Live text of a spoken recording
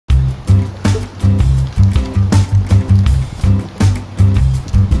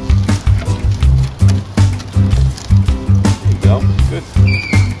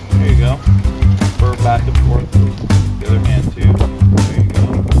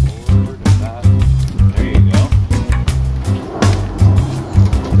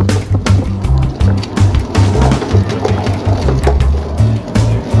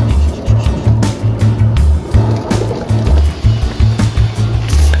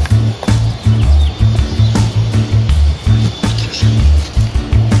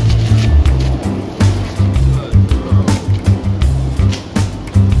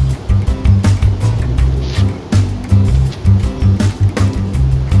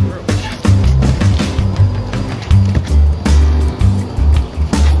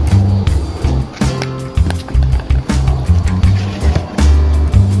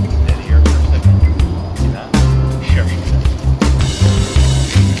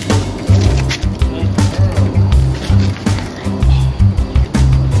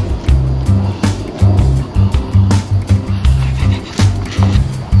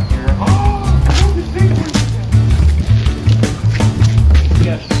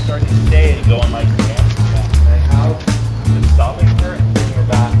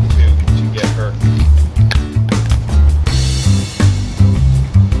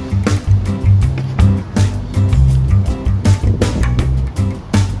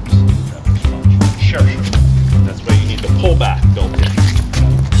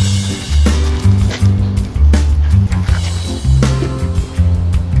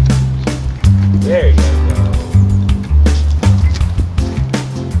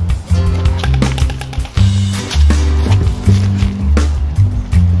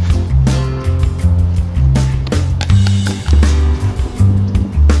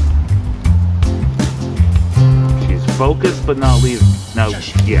but not leaving. Now,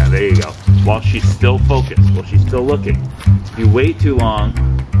 yeah, there you go. While she's still focused, while she's still looking. If you wait too long,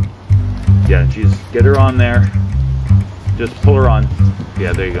 yeah, get her on there. Just pull her on.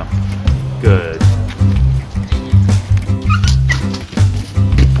 Yeah, there you go. Good.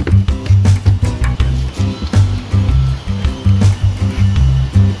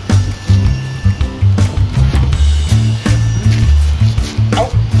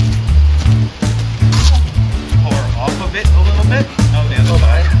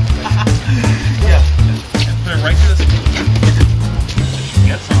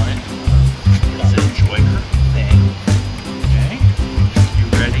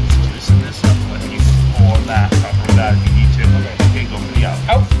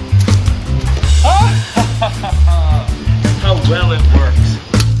 Well, it works.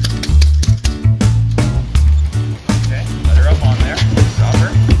 Okay, let her up on there. Stop her.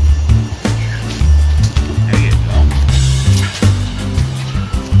 There you go.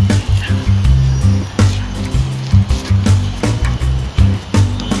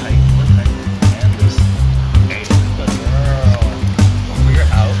 Tight, tight. And this. Okay, good girl. Go for your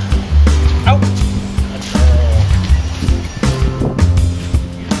out. Out. Good girl.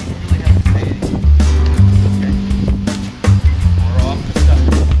 You really have to say anything.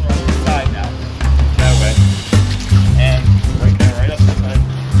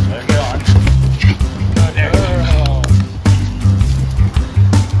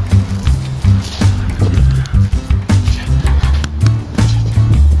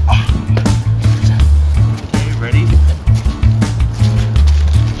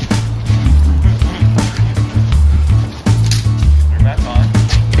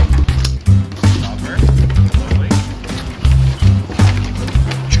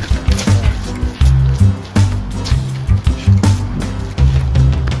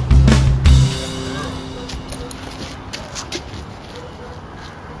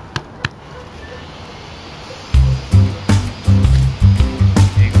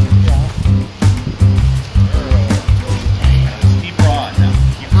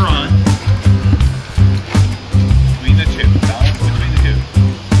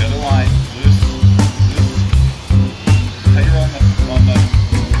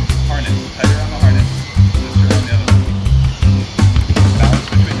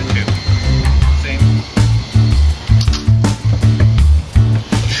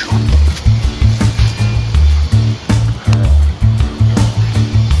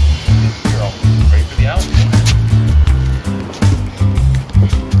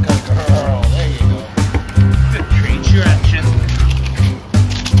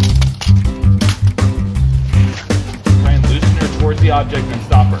 The object and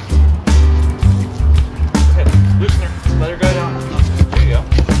stop her. Okay, loosen her. Let her go down. There you go.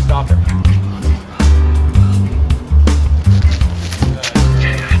 Stop her.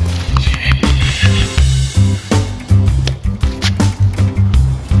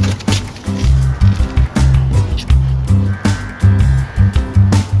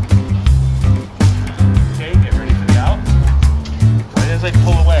 Okay, get ready for the out. Right as I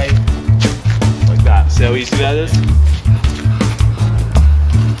pull away, like that. See how easy that is?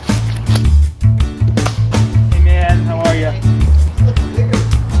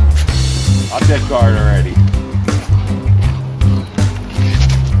 Object guard already. You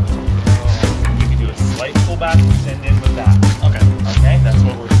can do a slight pullback and send in with that. Okay. Okay, that's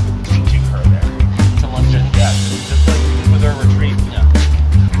what we're teaching her there. To lunge in. Yeah, just like we did with our retreat. Yeah.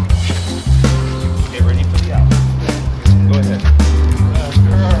 Get ready for the out. Go ahead. Good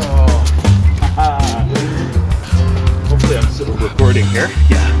girl. Hopefully I'm still recording here.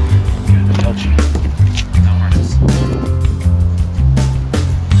 Yeah. Good, Belgian. Now harness.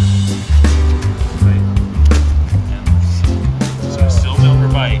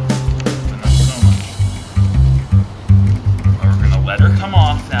 Bite, but not so much. We're going to let her come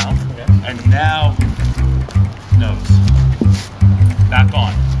off now, and now nose. Back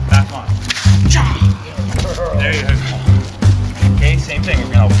on, back on. There you go. Okay, same thing.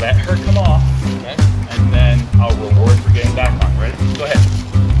 We're going to let her come off, okay, and then I'll reward for getting back on. Ready? Go ahead.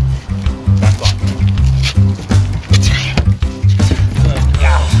 Back on.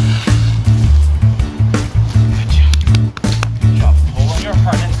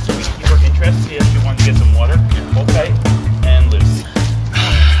 Harness, so we keep our interest. See if she wants to get some water. Hold tight and loose.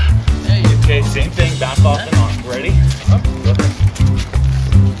 Okay, same thing. Back off and on. Ready? Up.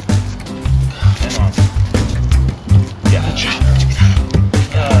 And on. Yeah.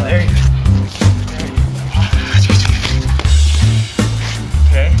 There you go.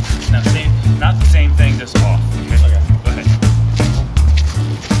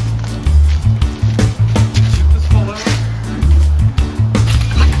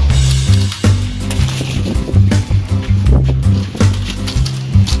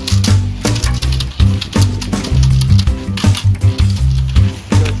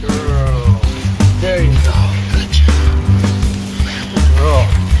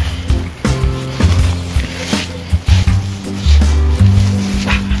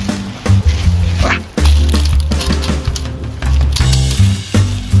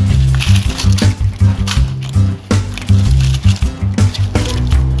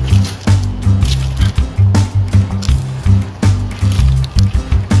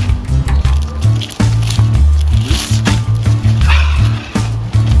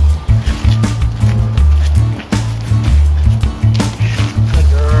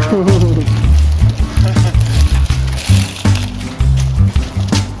 Tight.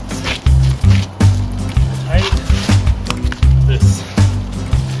 This.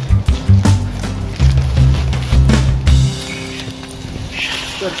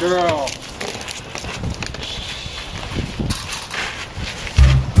 Good girl.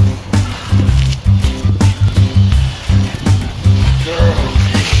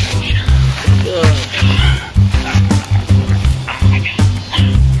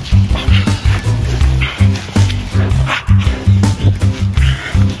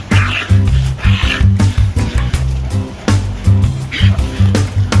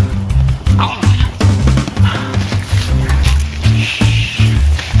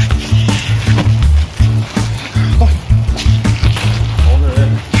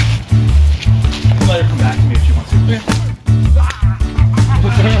 Let her come back to me if she wants to.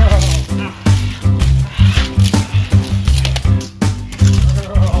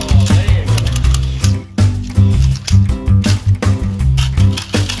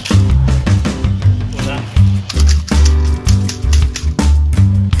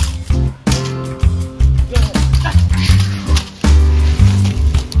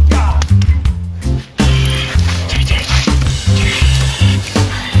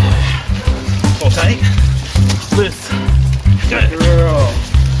 Tight. Loose. Good. Girl.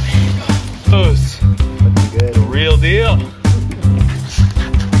 Loose. Looking good. The real deal.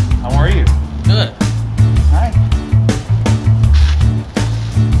 How are you? Good. Hi.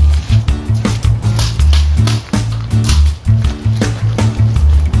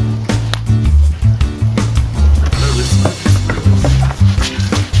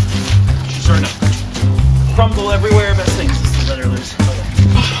 She's starting to crumble everywhere, but things just to let her loose.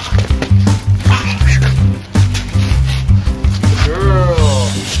 Girl.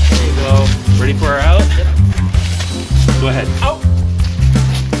 There you go. Ready for her out? Yep. Go ahead. Out.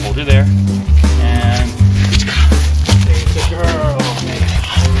 Hold her there. And there's the girl.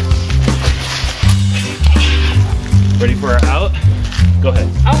 Ready for her out? Go ahead.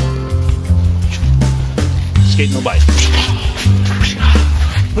 Out. Skate no bite.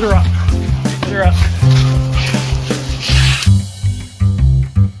 Put her up.